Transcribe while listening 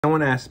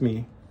Someone asked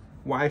me,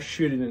 why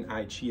shouldn't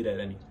I cheat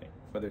at anything?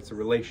 Whether it's a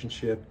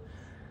relationship,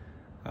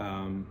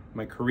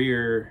 my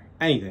career,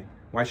 anything.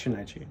 Why shouldn't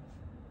I cheat?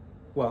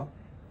 Well,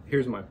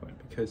 here's my point,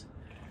 because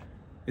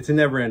it's a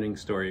never-ending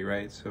story,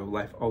 right? So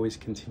life always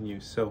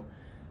continues. So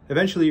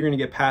eventually you're going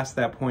to get past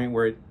that point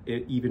where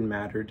it even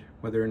mattered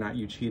whether or not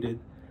you cheated.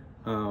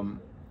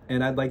 And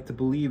I'd like to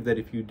believe that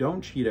if you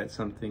don't cheat at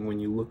something, when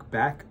you look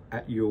back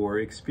at your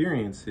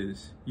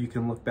experiences, you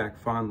can look back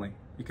fondly.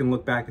 You can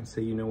look back and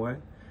say, you know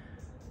what?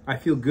 I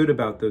feel good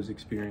about those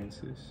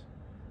experiences.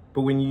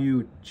 But when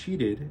you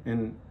cheated,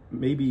 and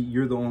maybe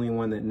you're the only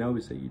one that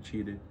knows that you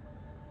cheated,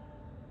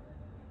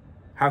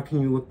 how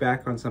can you look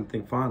back on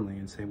something fondly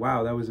and say,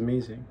 wow, that was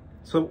amazing?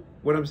 So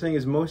what I'm saying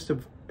is most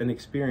of an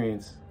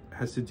experience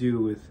has to do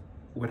with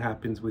what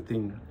happens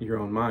within your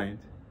own mind.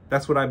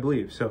 That's what I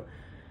believe. So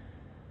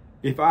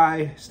if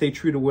I stay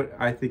true to what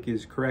I think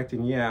is correct,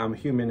 and yeah, I'm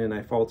human and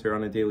I falter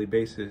on a daily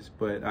basis,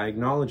 but I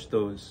acknowledge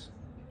those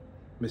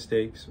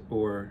mistakes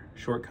or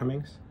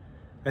shortcomings,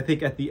 I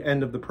think at the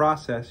end of the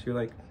process, you're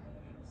like,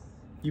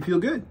 you feel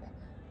good.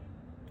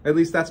 At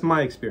least that's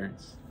my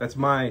experience. That's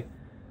my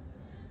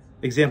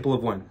example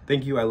of one.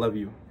 Thank you. I love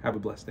you. Have a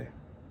blessed day.